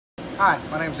Hi,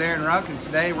 my name is Aaron Runk, and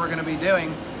today we're going to be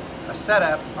doing a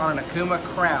setup on an Okuma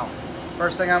Crown.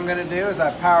 First thing I'm going to do is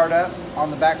I power it up on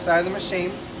the back side of the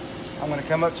machine. I'm going to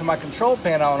come up to my control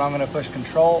panel and I'm going to push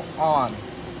control on.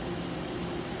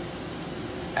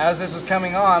 As this is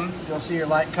coming on, you'll see your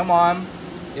light come on.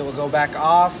 It will go back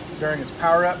off during its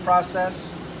power up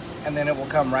process, and then it will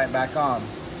come right back on.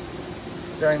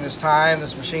 During this time,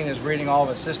 this machine is reading all of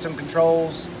its system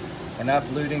controls and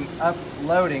uploading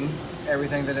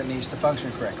everything that it needs to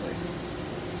function correctly.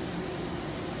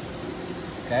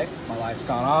 Okay, my light's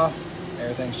gone off.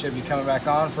 Everything should be coming back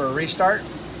on for a restart.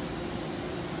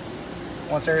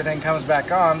 Once everything comes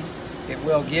back on, it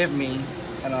will give me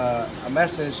a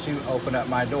message to open up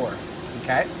my door.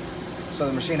 Okay, so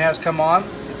the machine has come on.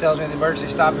 It tells me the emergency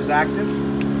stop is active.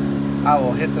 I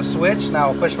will hit the switch and I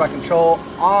will push my control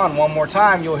on one more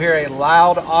time. You'll hear a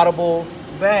loud audible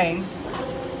bang.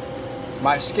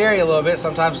 Might scare you a little bit,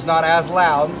 sometimes it's not as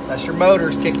loud. That's your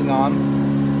motors kicking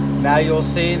on. Now you'll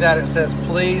see that it says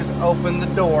please open the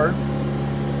door,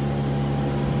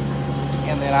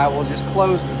 and then I will just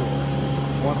close the door.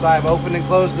 Once I've opened and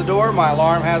closed the door, my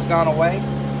alarm has gone away.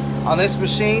 On this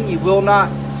machine, you will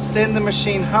not send the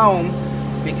machine home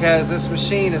because this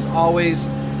machine always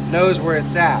knows where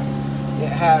it's at. It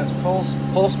has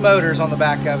pulse motors on the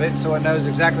back of it, so it knows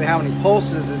exactly how many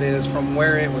pulses it is from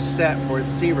where it was set for its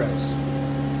zeros.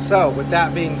 So with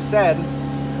that being said,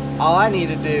 all I need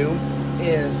to do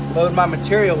is load my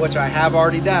material, which I have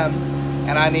already done,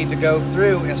 and I need to go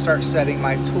through and start setting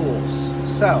my tools.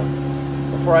 So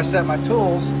before I set my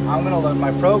tools, I'm going to load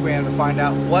my program to find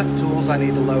out what tools I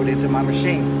need to load into my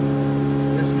machine.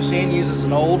 This machine uses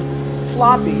an old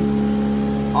floppy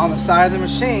on the side of the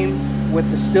machine with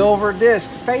the silver disc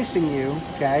facing you.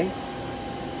 Okay,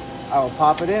 I will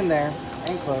pop it in there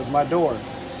and close my door.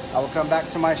 I will come back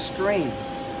to my screen.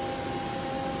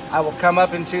 I will come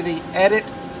up into the Edit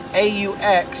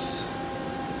AUX.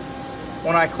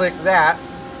 When I click that,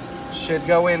 it should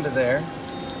go into there.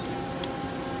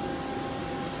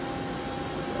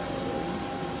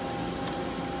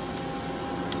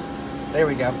 There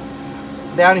we go.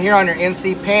 Down here on your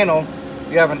NC panel,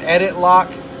 you have an edit lock,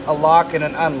 a lock, and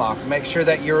an unlock. Make sure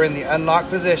that you're in the unlock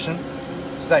position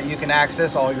so that you can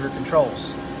access all your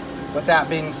controls. With that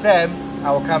being said,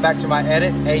 I will come back to my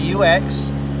Edit AUX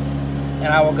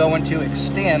and I will go into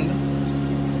Extend.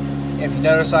 If you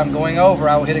notice I'm going over,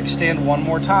 I will hit Extend one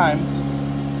more time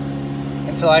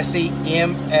until I see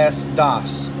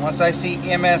MS-DOS. Once I see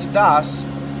MS-DOS,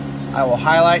 I will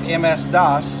highlight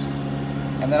MS-DOS,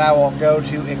 and then I will go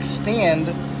to Extend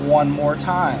one more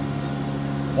time.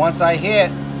 Once I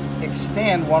hit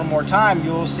Extend one more time,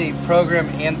 you will see Program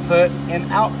Input and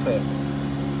Output.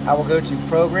 I will go to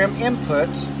Program Input,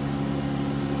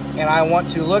 and I want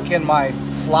to look in my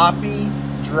floppy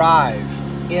drive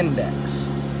index.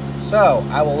 So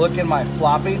I will look in my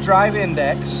floppy drive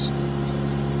index.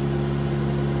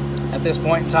 At this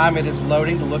point in time, it is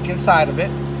loading to look inside of it.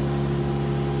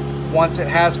 Once it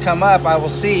has come up, I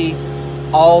will see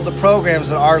all the programs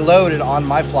that are loaded on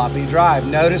my floppy drive.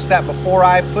 Notice that before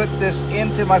I put this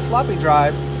into my floppy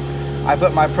drive, I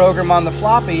put my program on the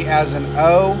floppy as an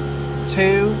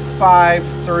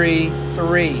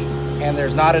 02533, and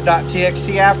there's not a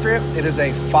 .txt after it. It is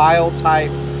a file type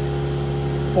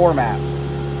format.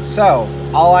 So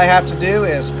all I have to do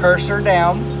is cursor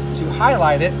down to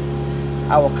highlight it.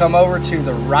 I will come over to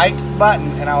the right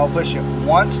button and I will push it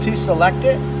once to select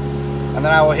it, and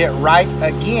then I will hit right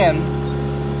again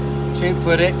to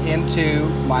put it into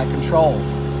my control.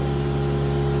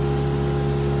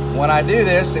 When I do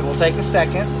this, it will take a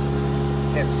second.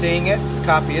 It's seeing it, the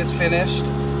copy is finished.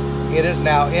 It is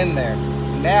now in there.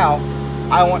 Now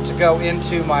I want to go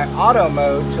into my auto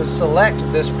mode to select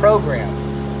this program.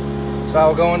 So I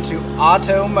will go into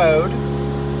auto mode,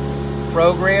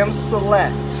 program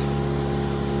select.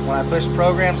 When I push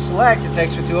program select, it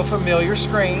takes me to a familiar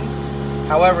screen.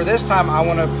 However, this time I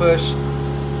want to push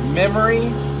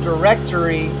memory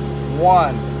directory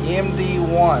 1,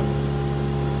 MD1.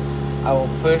 I will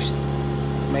push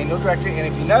manual directory, and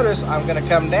if you notice, I'm going to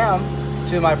come down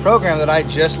to my program that I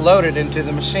just loaded into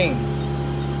the machine.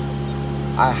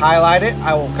 I highlight it,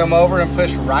 I will come over and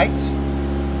push right.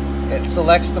 It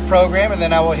selects the program, and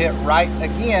then I will hit right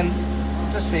again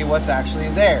to see what's actually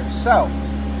there. So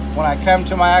when I come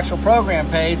to my actual program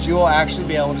page, you will actually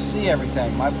be able to see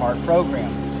everything, my part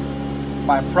program.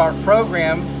 My part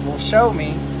program will show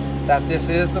me that this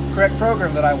is the correct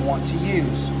program that I want to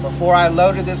use. Before I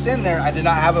loaded this in there, I did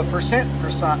not have a percent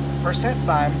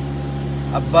sign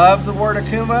above the word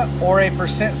Okuma or a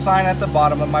percent sign at the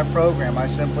bottom of my program. I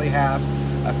simply have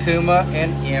Okuma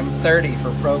and M30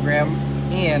 for program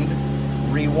end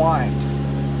rewind.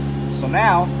 So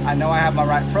now I know I have my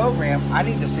right program. I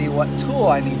need to see what tool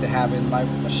I need to have in my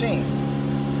machine.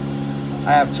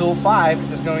 I have tool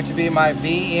 5 is going to be my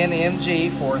VNMG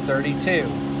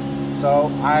 432. So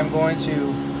I'm going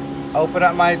to open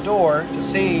up my door to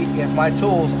see if my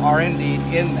tools are indeed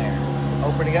in there.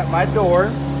 Opening up my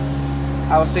door,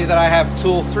 I will see that I have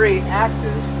tool 3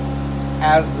 active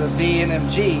as the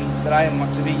VNMG that I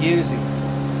want to be using.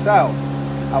 So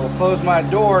I will close my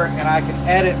door and I can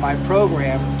edit my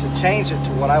program to change it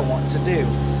to what I want to do.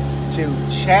 To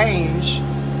change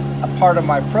a part of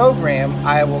my program,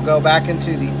 I will go back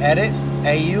into the Edit,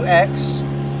 AUX.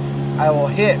 I will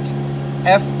hit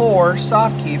F4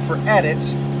 soft key for edit.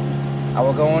 I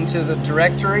will go into the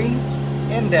directory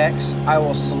index. I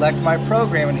will select my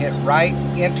program and hit right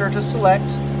enter to select,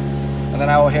 and then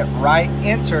I will hit right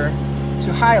enter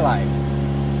to highlight.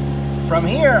 From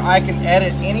here I can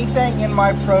edit anything in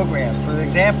my program. For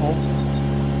example,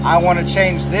 I want to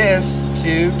change this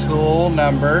to tool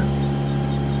number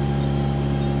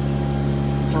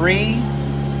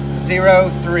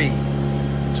 303.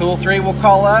 Tool 3 will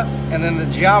call up, and then the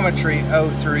geometry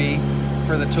 03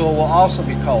 for the tool will also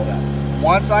be called up.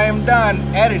 Once I am done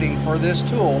editing for this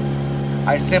tool,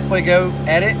 I simply go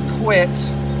edit quit,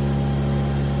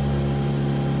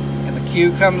 and the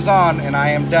cue comes on and I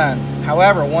am done.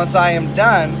 However, once I am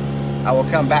done, I will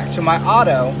come back to my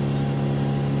auto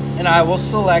and I will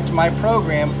select my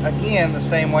program again the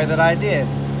same way that I did,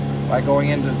 by going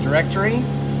into the directory,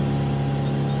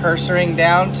 cursoring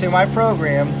down to my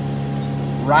program,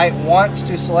 right once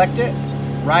to select it,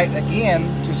 right again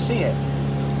to see it.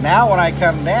 Now when I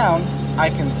come down, I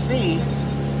can see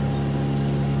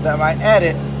that my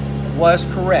edit was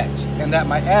correct and that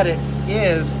my edit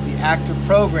is the active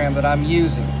program that I'm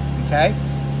using. Okay,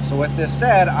 so with this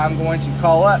said, I'm going to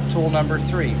call up tool number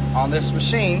 3. On this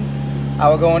machine, I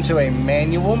will go into a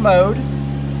manual mode,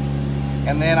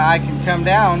 and then I can come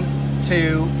down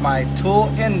to my tool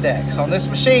index. On this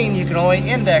machine, you can only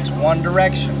index one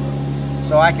direction.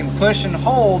 So I can push and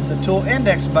hold the tool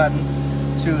index button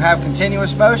to have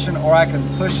continuous motion, or I can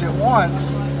push it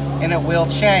once and it will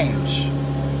change.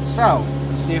 So,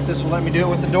 let's see if this will let me do it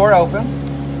with the door open.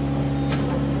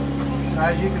 So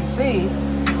as you can see,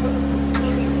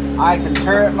 I can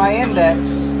turret my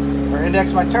index, or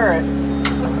index my turret,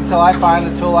 until I find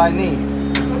the tool I need.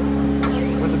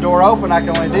 With the door open, I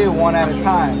can only do one at a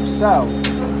time. So,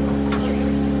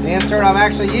 the insert I'm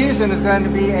actually using is going to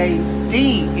be a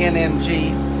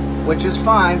DNMG, which is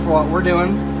fine for what we're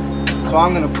doing. So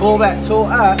I'm going to pull that tool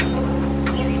up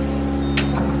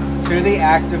to the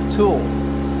active tool.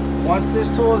 Once this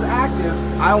tool is active,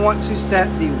 I want to set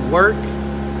the work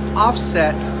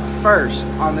offset first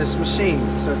on this machine.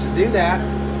 So to do that,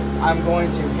 I'm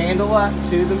going to handle up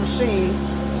to the machine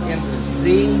in the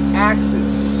Z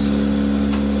axis.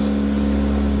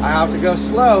 I have to go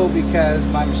slow because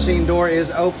my machine door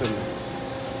is open.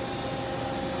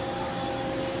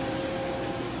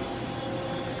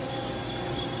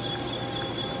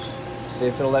 See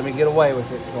if it'll let me get away with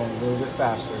it going a little bit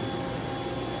faster.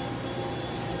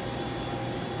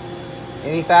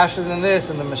 Any faster than this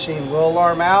and the machine will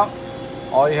alarm out.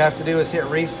 All you have to do is hit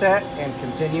reset and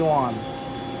continue on.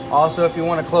 Also, if you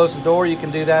want to close the door, you can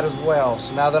do that as well.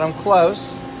 So now that I'm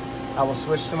close, I will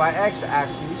switch to my X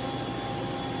axis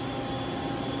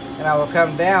and I will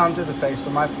come down to the face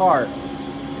of my part.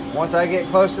 Once I get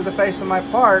close to the face of my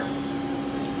part,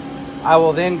 I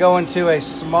will then go into a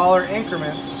smaller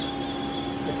increments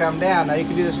to come down. Now you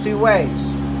can do this two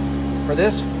ways. For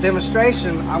this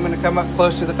demonstration, I'm going to come up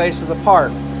close to the face of the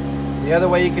part. The other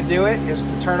way you could do it is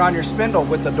to turn on your spindle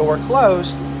with the door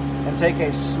closed and take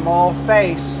a small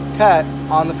face cut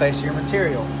on the face of your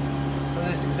material. For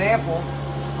this example,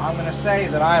 I'm going to say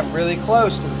that I am really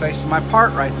close to the face of my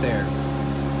part right there.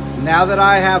 Now that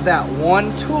I have that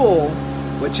one tool,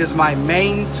 which is my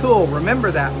main tool, remember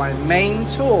that, my main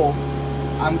tool,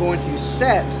 I'm going to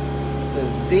set the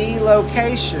Z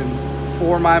location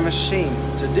for my machine.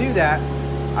 To do that,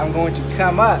 I'm going to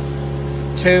come up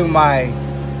to my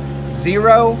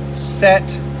 0 set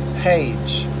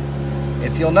page.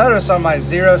 If you'll notice on my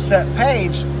 0 set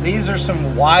page, these are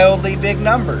some wildly big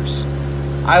numbers.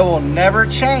 I will never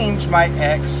change my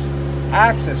X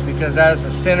axis because that is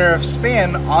the center of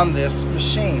spin on this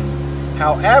machine.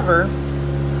 However,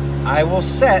 I will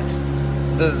set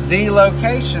the Z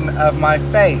location of my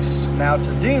face. Now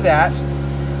to do that,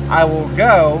 I will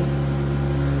go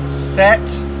set,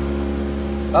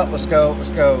 let's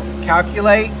go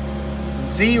calculate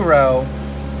 0,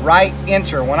 right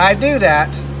enter. When I do that,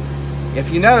 if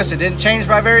you notice, it didn't change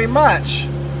by very much.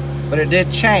 but it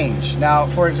did change. Now,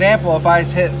 for example, if I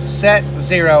hit set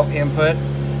 0 input,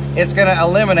 it's going to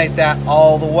eliminate that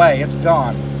all the way. It's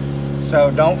gone.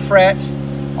 So don't fret.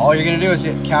 All you're going to do is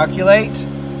hit calculate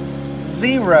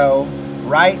 0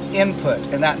 right input,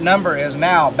 and that number is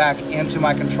now back into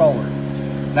my controller.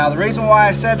 Now, the reason why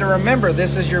I said to remember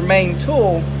this is your main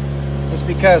tool is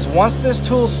because once this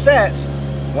tool's set,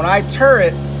 when I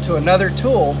turret to another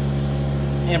tool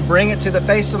and bring it to the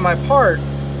face of my part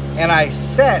and I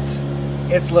set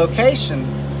its location,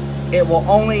 it will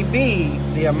only be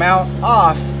the amount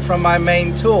off from my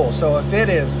main tool. So if it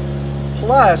is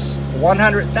plus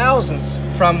 100 thousandths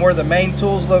from where the main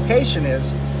tool's location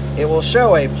is, it will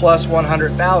show a plus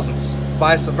 100 thousandths.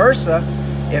 Vice versa,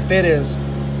 if it is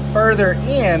further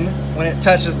in when it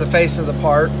touches the face of the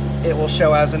part, it will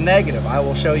show as a negative. I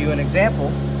will show you an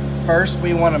example. First,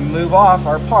 we want to move off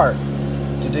our part.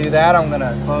 To do that, I'm going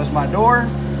to close my door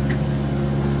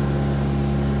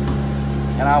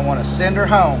and I want to send her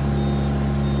home.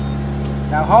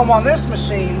 Now, home on this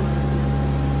machine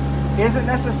isn't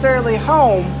necessarily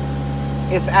home,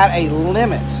 it's at a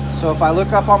limit. So if I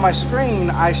look up on my screen,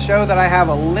 I show that I have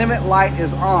a limit light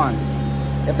is on.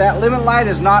 If that limit light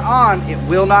is not on, it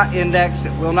will not index,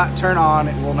 it will not turn on,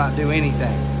 it will not do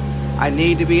anything. I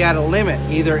need to be at a limit,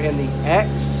 either in the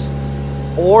X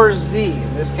or Z.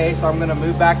 In this case, I'm going to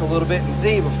move back a little bit in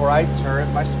Z before I turret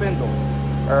my spindle,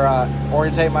 or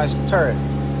orientate my turret.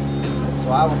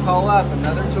 So I will call up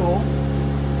another tool.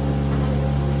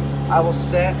 I will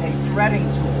set a threading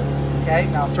tool. Okay,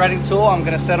 now threading tool I'm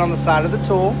going to set on the side of the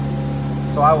tool.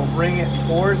 So I will bring it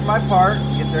towards my part,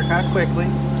 get there kind of quickly.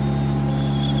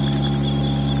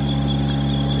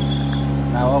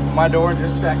 I'll open my door in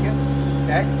just a second,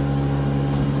 okay?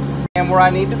 And where I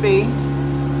need to be,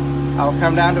 I'll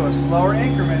come down to a slower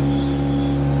increments.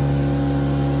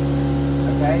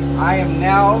 Okay, I am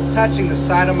now touching the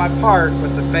side of my part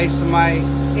with the face of my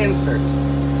insert.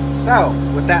 So,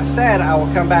 with that said, I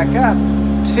will come back up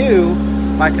to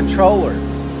my controller.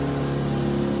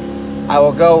 I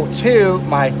will go to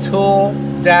my tool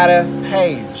data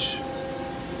page.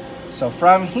 So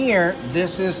from here,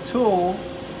 this is tool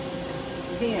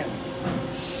 10.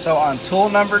 So on tool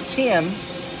number 10,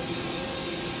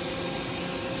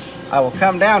 I will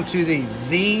come down to the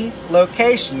Z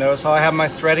location. Notice how I have my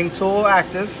threading tool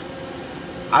active.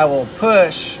 I will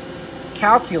push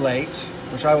calculate,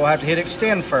 which I will have to hit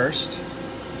extend first.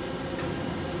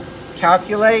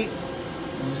 Calculate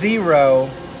 0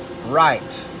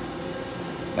 right.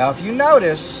 Now if you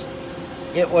notice,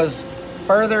 it was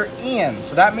further in.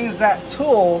 So that means that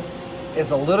tool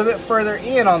is a little bit further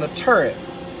in on the turret.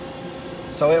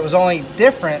 So it was only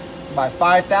different by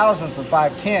 5 thousandths and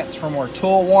 5 tenths from where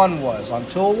tool 1 was. On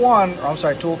tool 1, or I'm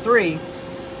sorry, tool 3,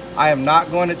 I am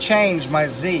not going to change my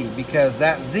Z because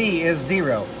that Z is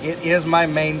 0. It is my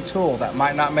main tool. That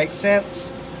might not make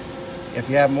sense. If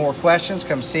you have more questions,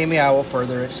 come see me. I will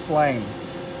further explain.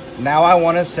 Now I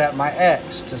want to set my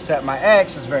X. To set my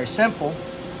X is very simple.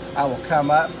 I will come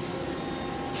up,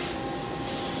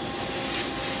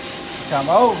 come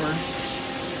over.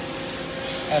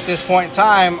 At this point in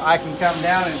time, I can come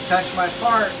down and touch my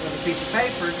part with a piece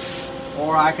of paper,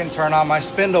 or I can turn on my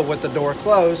spindle with the door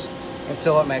closed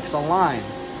until it makes a line.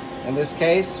 In this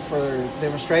case, for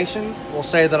demonstration, we'll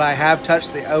say that I have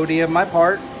touched the OD of my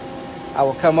part. I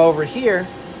will come over here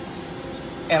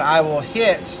and I will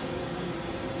hit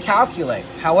calculate.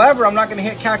 However, I'm not going to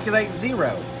hit calculate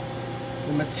 0.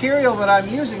 The material that I'm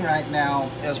using right now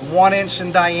is 1 inch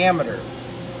in diameter.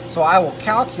 So I will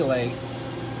calculate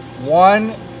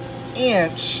 1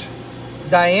 inch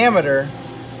diameter,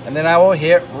 and then I will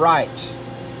hit right.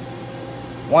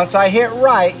 Once I hit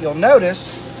right, you'll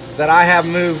notice that I have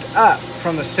moved up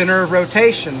from the center of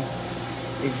rotation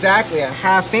exactly a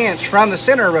 1/2 inch from the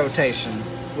center of rotation,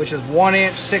 which is 1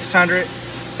 inch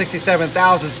 667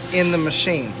 thousandths in the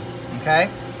machine. Okay,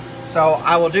 so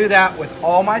I will do that with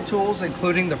all my tools,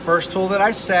 including the first tool that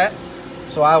I set.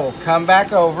 So I will come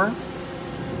back over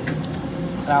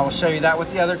and I will show you that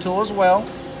with the other tool as well.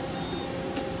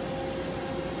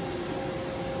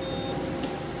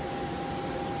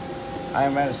 I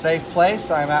am at a safe place.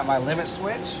 I am at my limit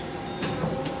switch.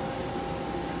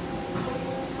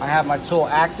 I have my tool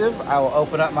active. I will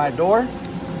open up my door.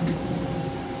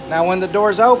 Now when the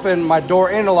door is open, my door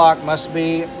interlock must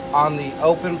be on the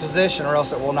open position or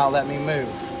else it will not let me move.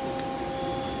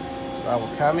 So I will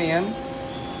come in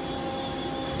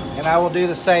and I will do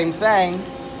the same thing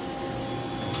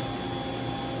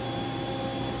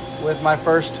with my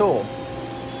first tool.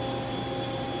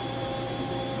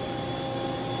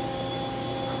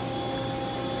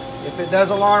 If it does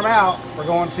alarm out, we're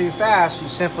going too fast, you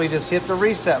simply just hit the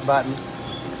reset button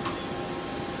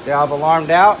See how I've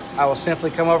alarmed out? I will simply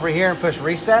come over here and push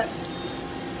reset,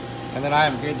 and then I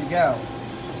am good to go.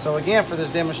 So again, for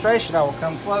this demonstration, I will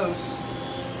come close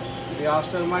to the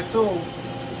offset of my tool.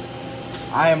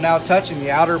 I am now touching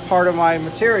the outer part of my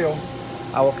material.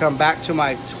 I will come back to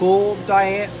my tool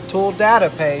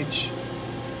data page.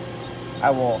 I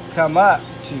will come up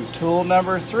to tool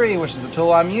number 3, which is the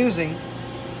tool I'm using,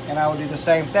 and I will do the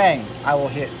same thing. I will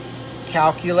hit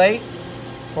calculate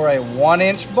for a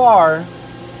 1-inch bar,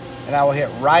 and I will hit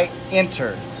right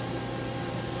enter.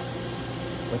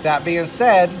 With that being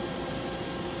said,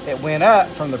 it went up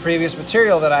from the previous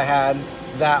material that I had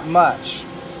that much.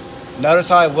 Notice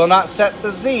how I will not set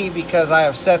the Z, because I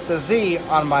have set the Z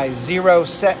on my 0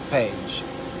 set page.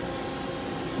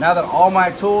 Now that all my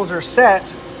tools are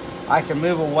set, I can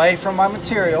move away from my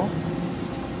material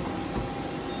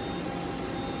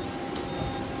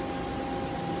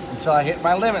until I hit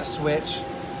my limit switch.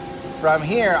 From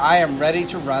here, I am ready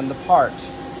to run the part.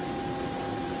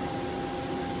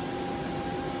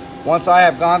 Once I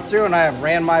have gone through and I have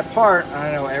ran my part, and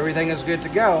I know everything is good to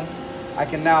go, I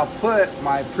can now put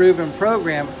my proven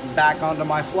program back onto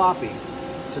my floppy.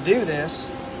 To do this,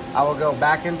 I will go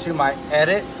back into my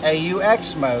Edit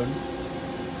AUX mode.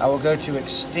 I will go to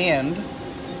Extend,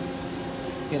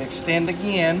 hit Extend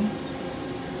again,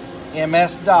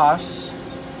 MS-DOS,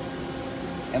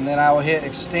 and then I will hit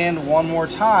Extend one more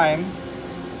time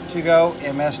to go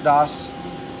MS-DOS,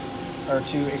 or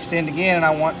to extend again, and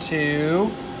I want to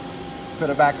put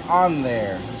it back on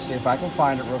there. Let's see if I can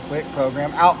find it real quick.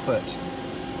 Program Output.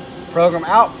 Program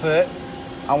Output,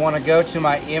 I want to go to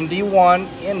my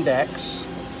MD1 index.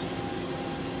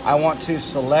 I want to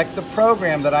select the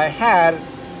program that I had.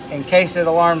 In case it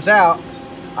alarms out,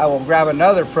 I will grab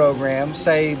another program,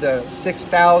 say the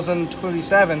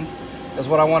 6027 is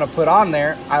what I want to put on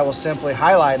there. I will simply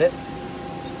highlight it,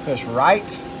 push right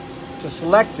to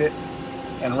select it,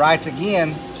 and right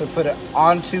again to put it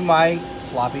onto my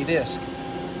floppy disk.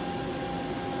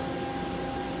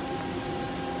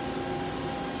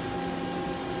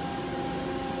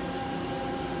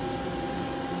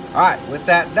 Alright, with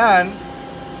that done,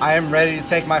 I am ready to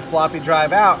take my floppy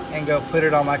drive out and go put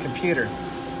it on my computer.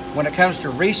 When it comes to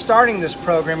restarting this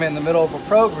program in the middle of a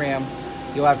program,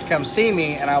 you'll have to come see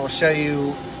me and I will show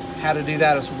you how to do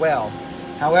that as well.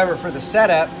 However, for the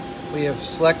setup, we have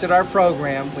selected our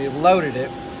program, we have loaded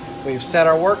it, we've set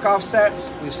our work offsets,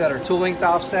 we've set our tool length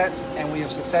offsets, and we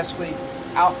have successfully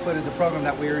outputted the program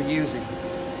that we are using.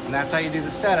 And that's how you do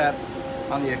the setup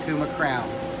on the Okuma Crown.